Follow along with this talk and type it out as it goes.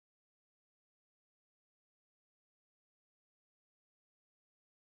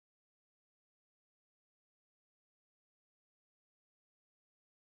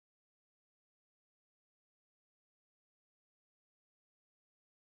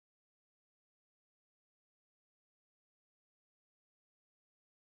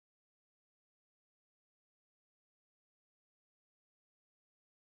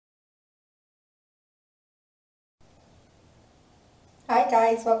Hi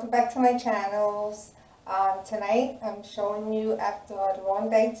guys, welcome back to my channels. Tonight I'm showing you after a long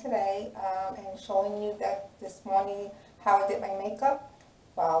day today and showing you that this morning how I did my makeup.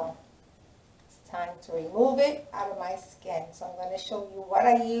 Well, it's time to remove it out of my skin. So I'm going to show you what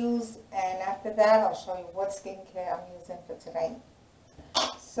I use, and after that I'll show you what skincare I'm using for today.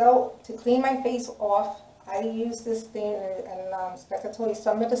 So to clean my face off, I use this thing, and like I told you,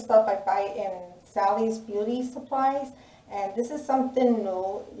 some of the stuff I buy in Sally's Beauty Supplies. And this is something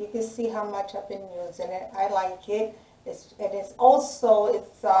new. You can see how much I've been using it. I like it. It's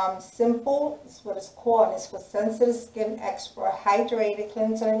simple. It's what it's called. And it's for sensitive skin, extra hydrated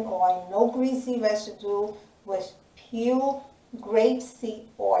cleansing oil, no greasy residue, with pure grapeseed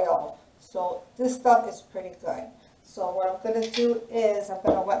oil. So this stuff is pretty good. So what I'm going to do is I'm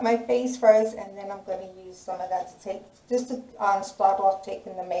going to wet my face first, and then I'm going to use some of that to start off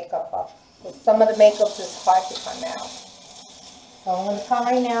taking the makeup off. Because some of the makeup is hard to come out. So I'm going to come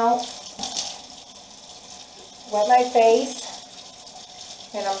right now, wet my face,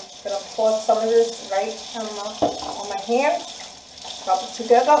 and I'm going to pour some of this right on my hands, rub it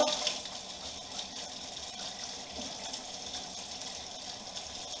together.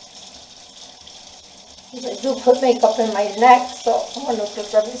 I do put makeup in my neck, so I'm going to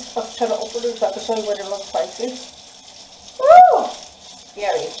just try to open this up to show you what it looks like. Woo!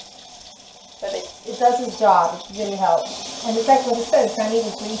 Scary. But it does its job. It really helps. And it's like what it says, it's not even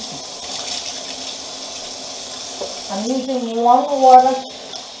greasy. I'm using warm water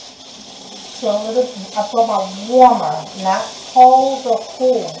to I'm talking about warmer, not cold or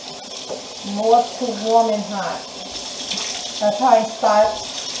cool. More to warm and hot. That's how I start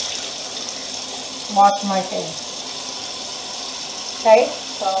washing my face. Okay,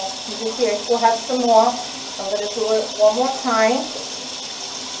 so you can see I still have some more. I'm going to do it one more time.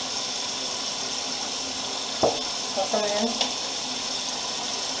 Put them in.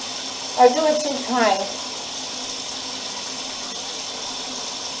 I do it 2 times.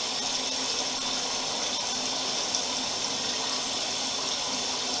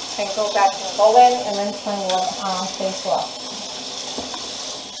 And go back and go in and then clean your face off.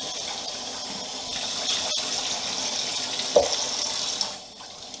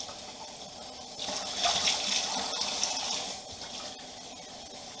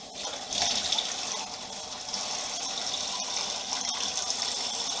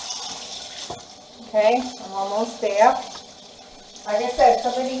 Okay, I'm almost there. Like I said,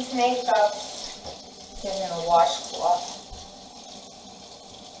 some of these makeups get in a washcloth.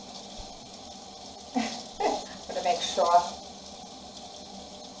 To make sure.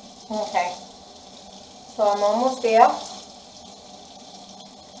 Okay, so I'm almost there.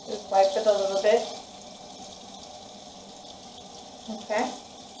 Just wipe it a little bit. Okay.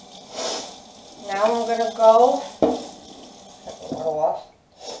 Now I'm gonna go. Cut the water off.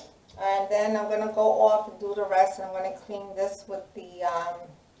 And then I'm going to go off and do the rest. And I'm going to clean this with the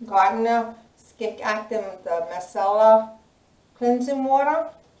Garnier SkinActive, the Micellar cleansing water.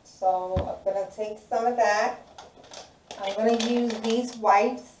 So I'm going to take some of that. I'm going to use these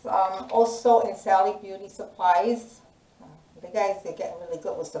wipes also in Sally Beauty Supplies. The guys, they're getting really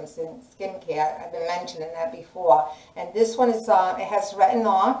good with some skincare. I've been mentioning that before. And this one is, it has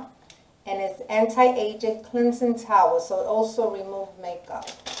retinol. And it's anti-aging cleansing towel. So it also removes makeup.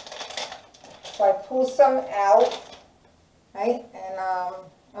 So I pull some out, right, and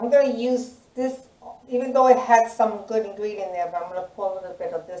I'm going to use this, even though it had some good ingredient there, but I'm going to pour a little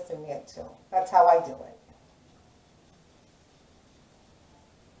bit of this in there too. That's how I do it.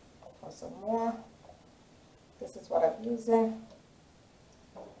 Pour some more. This is what I'm using.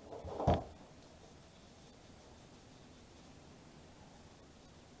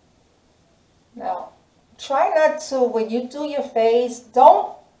 Now, try not to, when you do your face,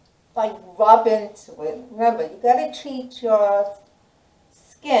 don't like rub into it. Remember, you gotta treat your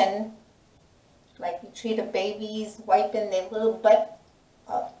skin like you treat a baby's wiping their little butt.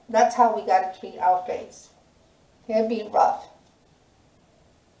 That's how we gotta treat our face. Can't be rough.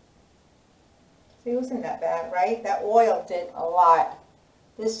 See, it wasn't that bad, right? That oil did a lot.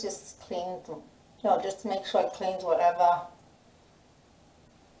 This just cleaned, just to make sure it cleans whatever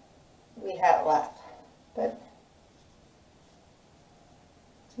we had left. But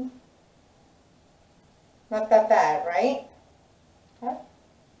not that bad, right? Okay.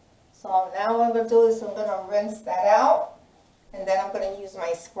 So now what I'm going to do is I'm going to rinse that out, and then I'm going to use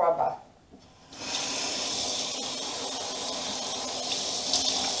my scrubber.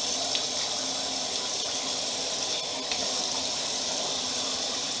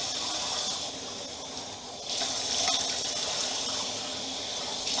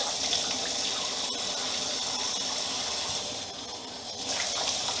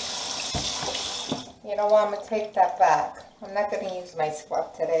 You know what, I'm going to take that back. I'm not going to use my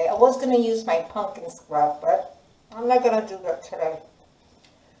scrub today. I was going to use my pumpkin scrub, but I'm not going to do that today.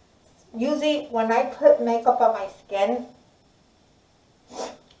 Usually, when I put makeup on my skin,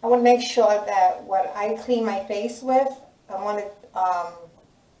 I want to make sure that what I clean my face with, I want to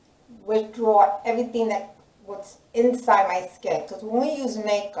withdraw everything that what's inside my skin. Because when we use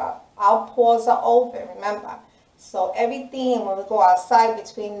makeup, our pores are open, remember. So everything, when we go outside,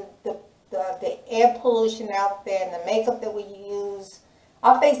 between the air pollution out there and the makeup that we use,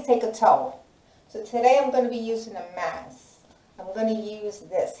 our face take a toll. So today I'm going to be using a mask. I'm going to use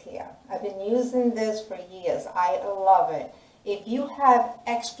this here. I've been using this for years. I love it. If you have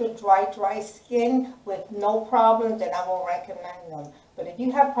extra dry skin with no problem, then I won't recommend them. But if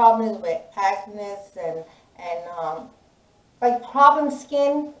you have problems with acne and like problem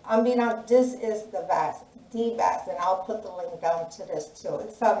skin, I mean, this is the best, and I'll put the link down to this too.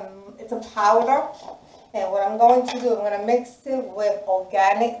 It's a powder, and what I'm going to do, I'm going to mix it with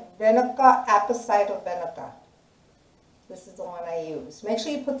organic vinegar, apple cider vinegar. This is the one I use. Make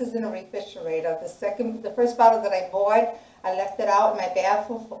sure you put this in a refrigerator. The first bottle that I bought, I left it out in my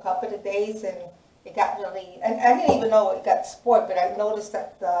bathroom for a couple of days, and it got really, and I didn't even know it got spoiled, but I noticed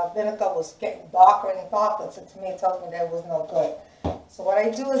that the vinegar was getting darker and darker, so to me it tells me that it was no good. So what I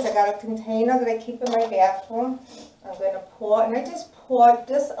do is I got a container that I keep in my bathroom. I'm going to pour, and I just pour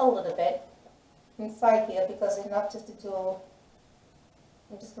just a little bit inside here because enough just to do,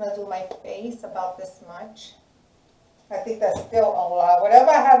 I'm just going to do my face about this much. I think that's still a lot. Whatever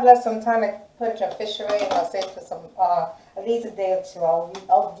I have left, sometime I put it in a refrigerator and I'll save for some, at least a day or two.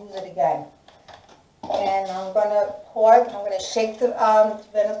 I'll use it again. And I'm going to pour it. I'm going to shake the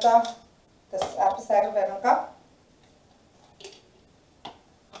vinegar, this apple cider vinegar.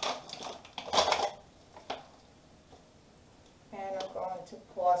 And I'm going to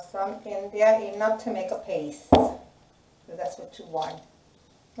pour some in there, enough to make a paste. So that's what you want.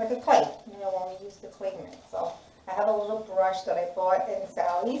 Like a clay, you know, when we use the clay mix. So I have a little brush that I bought in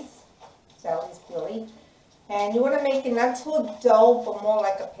Sally's Beauty. And you want to make it not too a dough, but more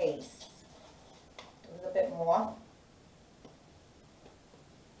like a paste. A little bit more.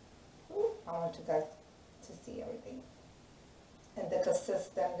 I want you guys to see everything. And the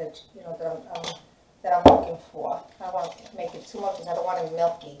consistent that, you know, that I'm looking for. I don't want to make it too much because I don't want it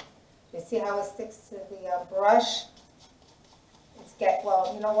milky. You see how it sticks to the brush?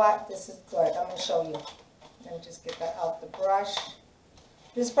 Well, you know what? This is good. I'm going to show you. Let me just get that out the brush.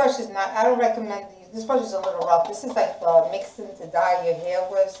 This brush is not, I don't recommend these. This brush is a little rough. This is like mixing to dye your hair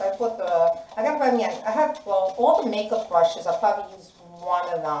with. So I put I got to buy me, I have, well, all the makeup brushes. I'll probably use one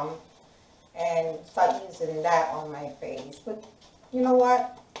of them and start using that on my face. But you know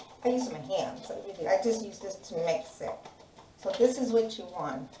what? I use my hands. I just use this to mix it. So this is what you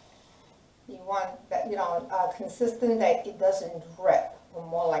want. You want that, you know, consistent, that it doesn't drip, but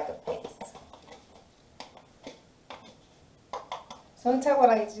more like a paste. Sometimes what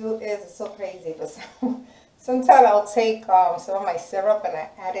I do is, it's so crazy, but sometimes I'll take some of my syrup and I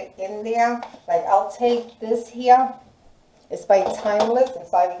add it in there. Like I'll take this here. It's by Timeless. I'm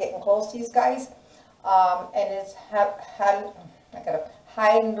sorry, we're getting close to these guys. And it's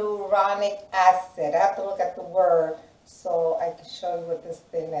hyaluronic acid. I have to look at the word so I can show you what this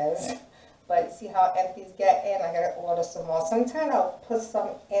thing is. But you see how empty it's getting? I gotta order some more. Sometimes I'll put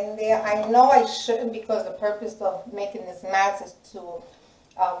some in there. I know I shouldn't, because the purpose of making this mask is to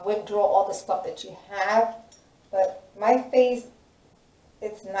withdraw all the stuff that you have. But my face,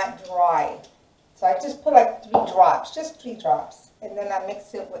 it's not dry. So I just put like 3 drops, just 3 drops. And then I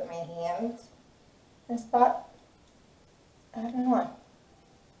mix it with my hands and start adding on.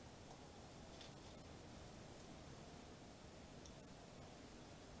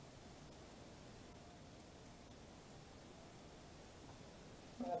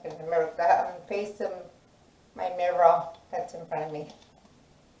 In the mirror, I'm facing my mirror that's in front of me.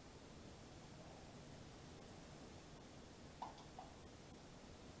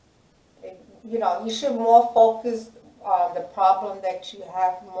 You know, you should more focus on the problem that you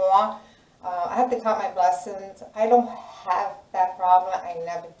have more. I have to count my blessings. I don't have that problem. I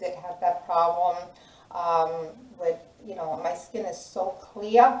never did have that problem. With, you know, my skin is so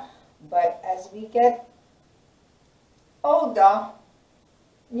clear, but as we get older,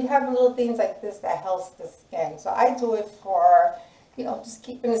 you have little things like this that helps the skin. So I do it for, you know, just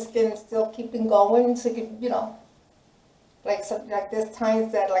keeping the skin still keeping going. So, you know, like there's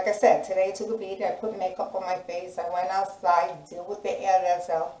times that, like I said, today took a beat. I put makeup on my face. I went outside, deal with the air that's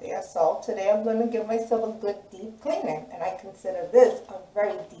out there. So today I'm going to give myself a good deep cleaning. And I consider this a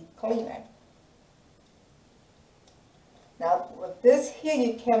very deep cleaning. Now with this here,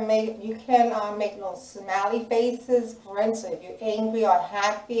 you can make little smiley faces. For instance, if you're angry or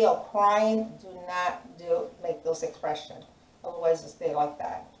happy or crying, do not make those expressions. Otherwise, you stay like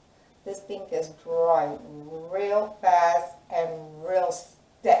that. This thing gets dry real fast and real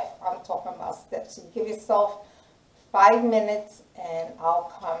stiff. I'm talking about stiff. So you give yourself 5 minutes, and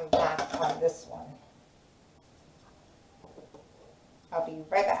I'll come back on this one. I'll be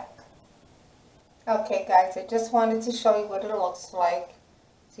right back. Okay guys, I just wanted to show you what it looks like.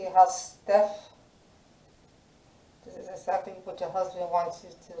 See how stiff? This is exactly what your husband wants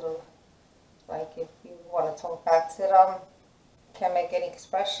you to look like if you want to talk back to them. Can't make any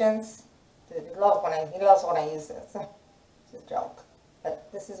expressions. He loves when I use this. It's a joke. But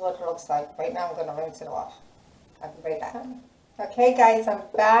this is what it looks like. Right now I'm going to rinse it off. I'll be right back. Okay guys, I'm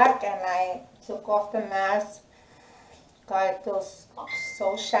back and I took off the mask. God, it feels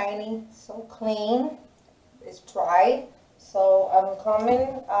so shiny, so clean. It's dry. So I'm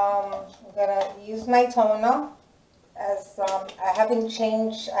gonna use my toner. As I haven't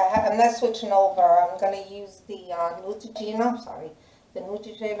changed, I'm not switching over. I'm gonna use the the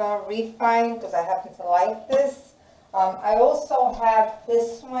Neutrogena Refine, because I happen to like this. I also have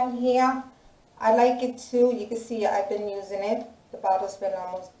this one here. I like it too. You can see I've been using it. The bottle's been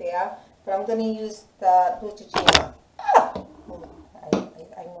almost there. But I'm gonna use the Neutrogena.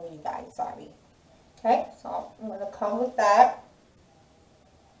 I know you guys, sorry. Okay, so I'm going to come with that.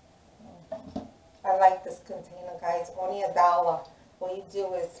 I like this container, guys. Only $1. What you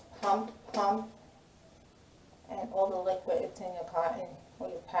do is pump, and all the liquid is in your cotton or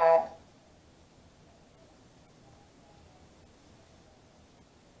your pad.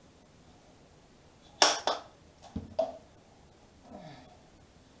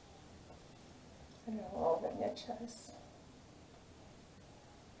 And all over your chest.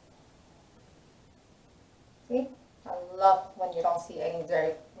 See? I love when you don't see any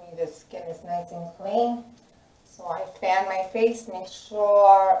dirt, when your skin is nice and clean. So I fan my face, make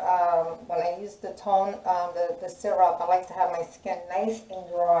sure when I use the the syrup, I like to have my skin nice and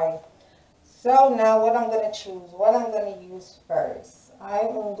dry. So now what I'm going to choose, what I'm going to use first. I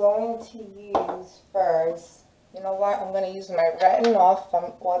am going to use first, you know what, I'm going to use my Retinol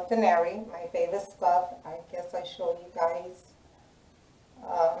from Ordinary, my favorite stuff. I guess I showed you guys.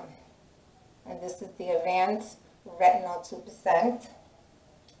 And this is the Advanced Retinol 2%.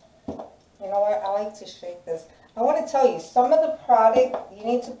 You know what? I like to shake this. I want to tell you, some of the product you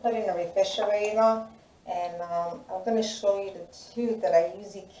need to put in the refrigerator. And I'm going to show you the 2 that I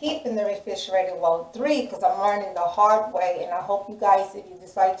usually keep in the refrigerator. Well, 3, because I'm learning the hard way. And I hope you guys, if you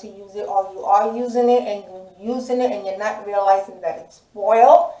decide to use it or you are using it and you're using it and you're not realizing that it's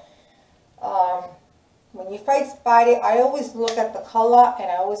spoiled. When you first buy it, I always look at the color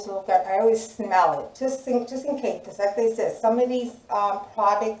and I always smell it, just in case, because like they said, some of these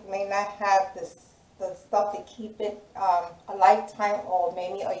products may not have the stuff to keep it a lifetime or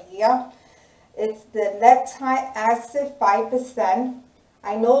maybe a year. It's the lactic acid 5%.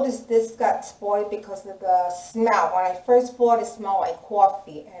 I noticed this got spoiled because of the smell. When I first bought it, smelled like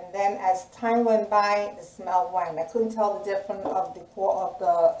coffee, and then as time went by, the smell went. I couldn't tell the difference of the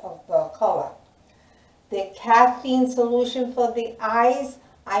color. The caffeine solution for the eyes,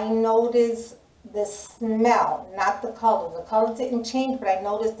 I noticed the smell, not the color. The color didn't change, but I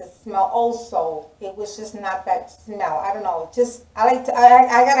noticed the smell also. It was just not that smell. I don't know. Just I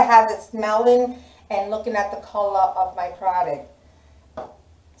gotta have the smelling and looking at the color of my product.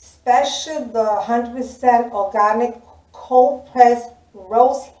 Special the 100% organic cold pressed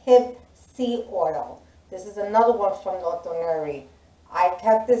rose hip seed oil. This is another one from Ordinary. I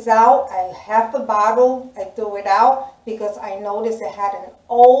kept this out. I half a bottle. I threw it out because I noticed it had an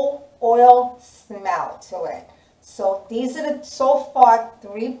old oil smell to it. So these are the so far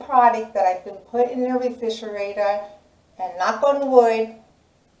 3 products that I've been put in the refrigerator, and knock on wood,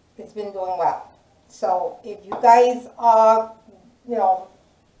 it's been doing well. So if you guys are,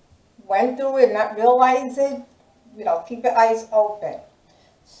 went through it and not realize it, keep your eyes open.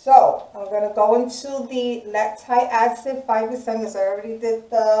 So I'm going to go into the lactic acid 5% because I already did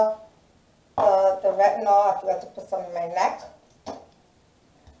the retinol. I forgot to put some in my neck.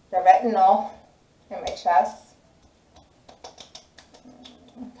 The retinol in my chest.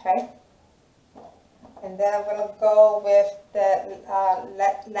 Okay. And then I'm going to go with the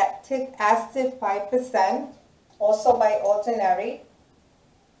lactic acid 5%, also by Ordinary.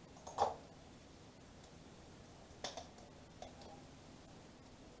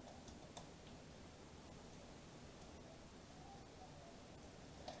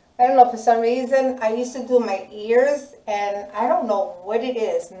 I don't know, for some reason, I used to do my ears, and I don't know what it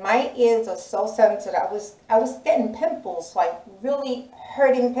is. My ears are so sensitive. I was getting pimples, like really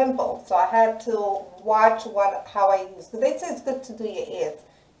hurting pimples. So I had to watch how I use. Because they say it's good to do your ears,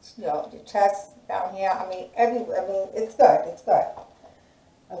 you know, your chest down here. I mean, everywhere. I mean, it's good. It's good.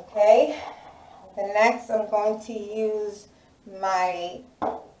 Okay. The next, I'm going to use my.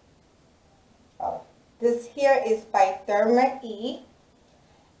 This here is by Therma E.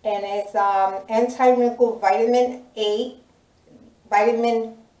 And it's anti-wrinkle vitamin A,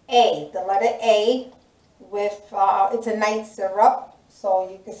 the letter A, with, it's a night syrup, so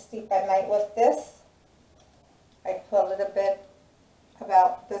you can sleep at night with this. I put a little bit,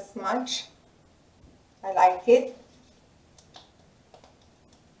 about this much. I like it.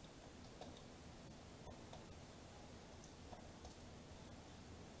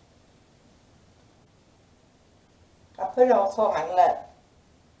 I put it also on my lip.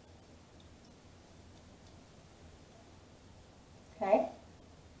 Okay.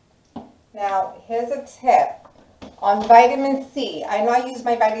 Now, here's a tip on vitamin C. I know I use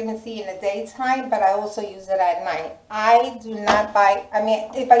my vitamin C in the daytime, but I also use it at night. I do not buy, I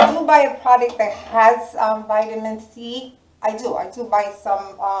mean, if I do buy a product that has vitamin C, I do buy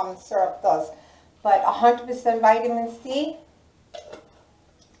some syrup does. But 100% vitamin C,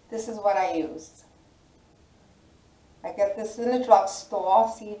 this is what I use. I get this in the drugstore,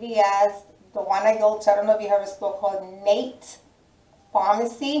 CVS. The one I go to, I don't know if you have a store called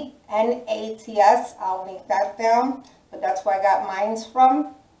Pharmacy, N-A-T-S. I'll link that down, but that's where I got mine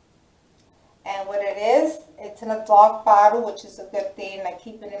from. And what it is, it's in a dark bottle, which is a good thing, and I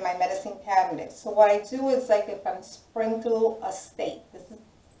keep it in my medicine cabinet. So what I do is, like, if I'm spraying through a state,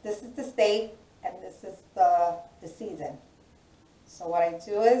 this is the state, and this is the season. So what I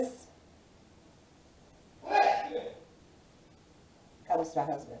do is, that was my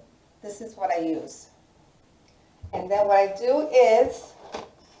husband. This is what I use. And then what I do is,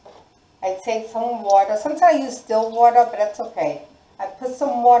 I take some water. Sometimes I use still water, but that's okay. I put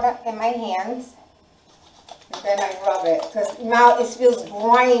some water in my hands, and then I rub it, because now it feels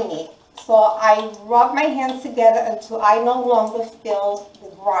grimy. So I rub my hands together until I no longer feel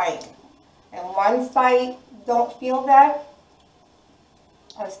the grime. And once I don't feel that,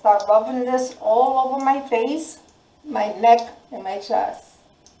 I start rubbing this all over my face, my neck, and my chest.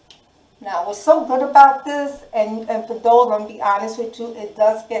 Now, what's so good about this, and for those, I'm be honest with you, it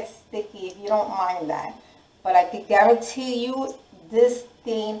does get sticky if you don't mind that. But I can guarantee you, this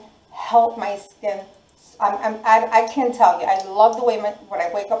thing helped my skin. I can't tell you, I love the way when I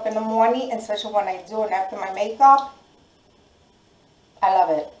wake up in the morning, especially when I do it after my makeup. I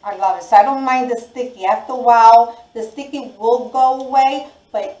love it. I love it. So I don't mind the sticky. After a while, the sticky will go away,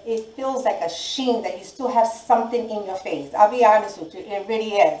 but it feels like a sheen that you still have something in your face. I'll be honest with you, it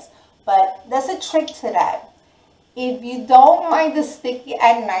really is. But there's a trick to that. If you don't mind the sticky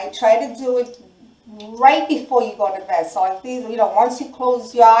at night, try to do it right before you go to bed. So like these, you know, once you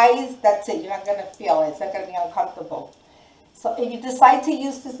close your eyes, that's it. You're not going to feel it. It's not going to be uncomfortable. So if you decide to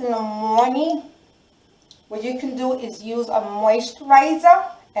use this in the morning, what you can do is use a moisturizer.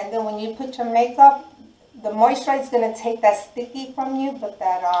 And then when you put your makeup, the moisturizer is going to take that sticky from you. But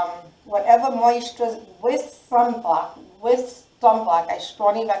that, whatever moisture with sunblock, I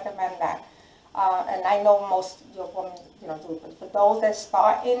strongly recommend that. And I know most of your women, you know, do it. But for those that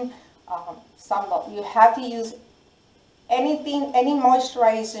start in sunblock, you have to use anything. Any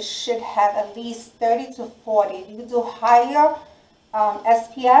moisturizer should have at least 30 to 40. If you can do higher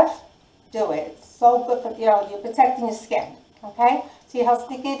SPF, do it. It's so good for, you know, you're protecting your skin. Okay, see how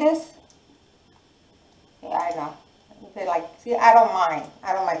sticky it is? Yeah, I know. They're like, see, I don't mind.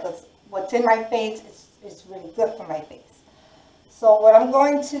 I don't mind because what's in my face is really good for my face. So what I'm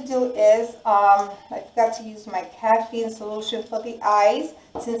going to do is, I forgot to use my caffeine solution for the eyes.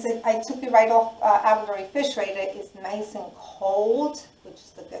 Since I took it right off out of the refrigerator, it's nice and cold, which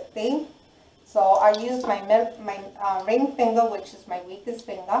is the good thing. So I used my ring finger, which is my weakest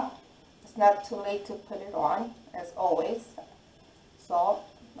finger. It's not too late to put it on, as always. So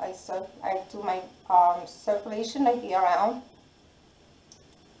I do my circulation right here around.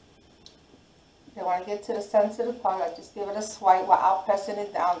 If you want to get to the sensitive part, I just give it a swipe without pressing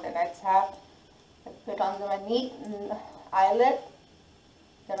it down. Then I tap, I put under my eyelid.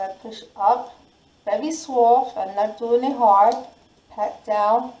 Then I push up, very soft. I'm not doing it hard. Pat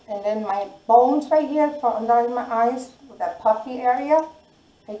down, and then my bones right here from under my eyes, with that puffy area,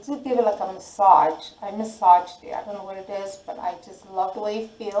 I do give it like a massage. I massage there. I don't know what it is, but I just love the way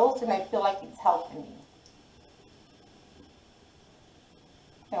it feels, and I feel like it's helping me.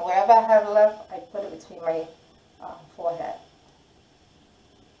 And whatever I have left, I put it between my forehead.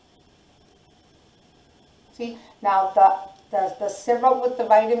 See, now the syrup with the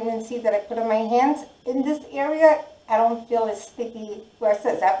vitamin C that I put on my hands, in this area, I don't feel as sticky. Where it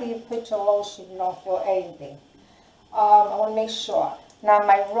says, after you put your lotion, you don't feel anything. I want to make sure. Now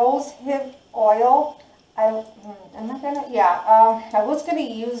my rose hip oil, I was gonna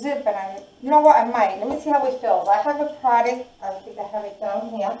use it, but you know what, I might. Let me see how it feels. I have a product, I think I have it down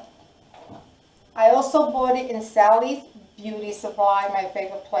here. I also bought it in Sally's Beauty Supply, my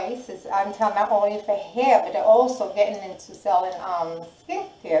favorite place. I'm telling not only for hair, but they're also getting into selling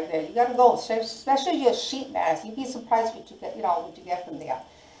skincare there. You gotta go, especially your sheet mask. You'd be surprised what you get, what you get from there.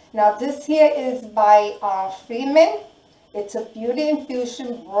 Now this here is by Freeman. It's a beauty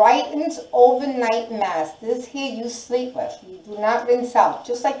infusion brightens overnight mask. This here you sleep with. You do not rinse out,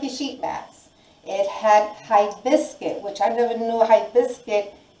 just like your sheet mask. It had hibiscus, which I never knew hibiscus.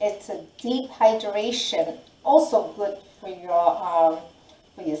 It's a deep hydration, also good for your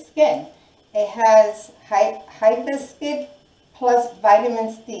skin. It has hibiscus plus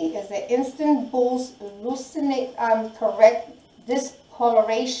vitamin C. It's an instant boost, loosening, correct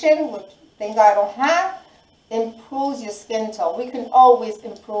discoloration, which thank God I don't have. Improves your skin tone. We can always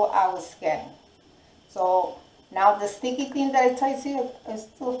improve our skin. So now the sticky thing that I told you, I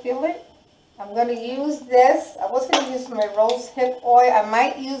still feel it. I'm going to use this. I was going to use my rose hip oil. I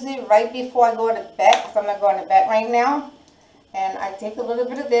might use it right before I go to bed, because I'm not going to bed right now. And I take a little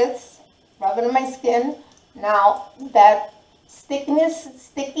bit of this, rub it on my skin. Now that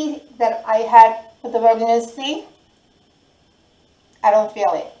sticky that I had with the vitamin C, I don't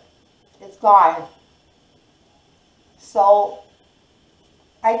feel it. It's gone. So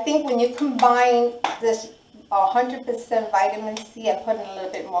I think when you combine this 100% vitamin C, I put in a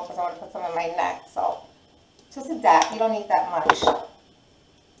little bit more because I want to put some in my neck. So just that, you don't need that much.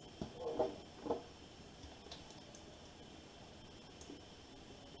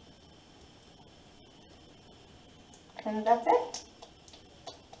 And that's it.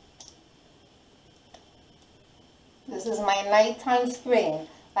 This is my nighttime screen.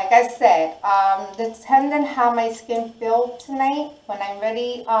 Like I said, depending how my skin feels tonight, when I'm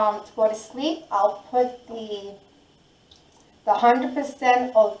ready to go to sleep, I'll put the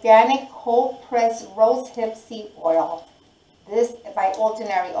 100% organic cold pressed rose hip seed oil. This by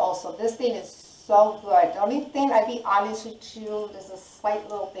Ordinary also. This thing is so good. The only thing, I'll be honest with you, there's a slight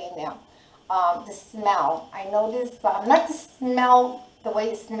little thing there. The smell. I noticed, not the smell, the way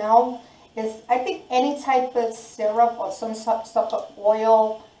it smells. Is I think any type of syrup or some sort of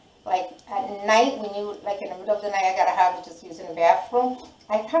oil, like at night when you, like in the middle of the night, I gotta have it just used in the bathroom.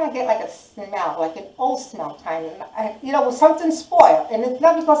 I kind of get like a smell, like an old smell kind of, with something spoiled. And it's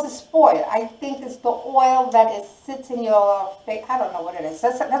not because it's spoiled. I think it's the oil that is sits in your face. I don't know what it is.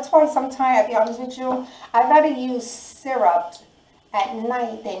 That's why sometimes, I'll be honest with you, I'd rather use syrup at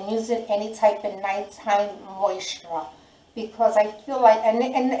night than using any type of nighttime moisture. Because I feel like, and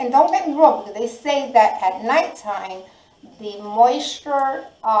don't get me wrong, because they say that at nighttime, the moisture,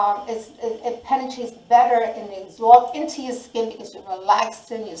 it penetrates better and it absorbs into your skin because you're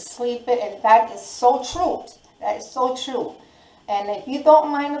relaxing, you're sleeping, and that is so true. That is so true. And if you don't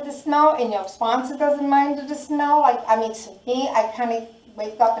mind of the smell and your sponsor doesn't mind of the smell, to me, I kind of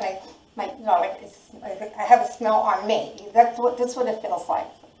wake up and I have a smell on me. That's what it feels like.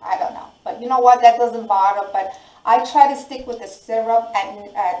 I don't know. But you know what? That doesn't bother. But I try to stick with the syrup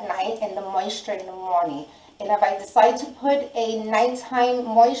at night and the moisture in the morning. And if I decide to put a nighttime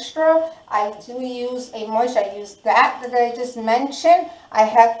moisture, I do use a moisture. I use that I just mentioned. I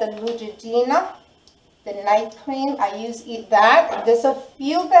have the Neutrogena, the night cream. I use that. There's a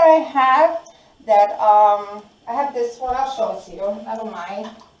few that I have that, I have this one. I'll show it to you. I don't mind.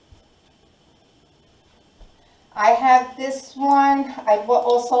 I have this one. I bought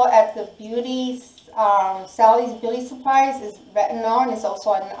also at the Sally's Beauty Supplies. Is Retinol, and it's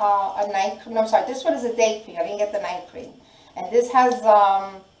also a night cream. I'm sorry, this one is a day cream. I didn't get the night cream. And this has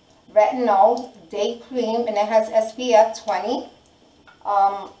Retinol day cream, and it has SPF 20.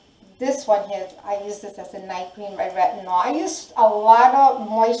 This one here, I use this as a night cream by Retinol. I use a lot of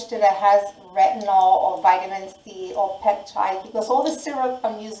moisture that has Retinol or vitamin C or peptide, because all the syrup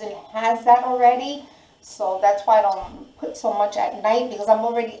I'm using has that already. So that's why I don't put so much at night, because I'm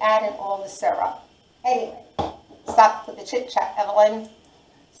already adding all the syrup. Anyway, stop with the chit chat, Evelyn.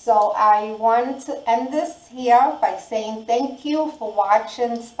 So I want to end this here by saying thank you for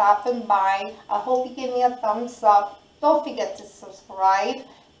watching, stopping by. I hope you give me a thumbs up. Don't forget to subscribe,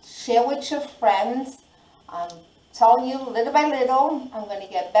 share with your friends. I'm telling you, little by little, I'm going to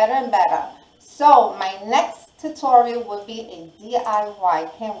get better and better. So my next tutorial will be a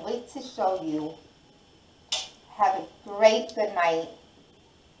DIY. Can't wait to show you. Have a great good night.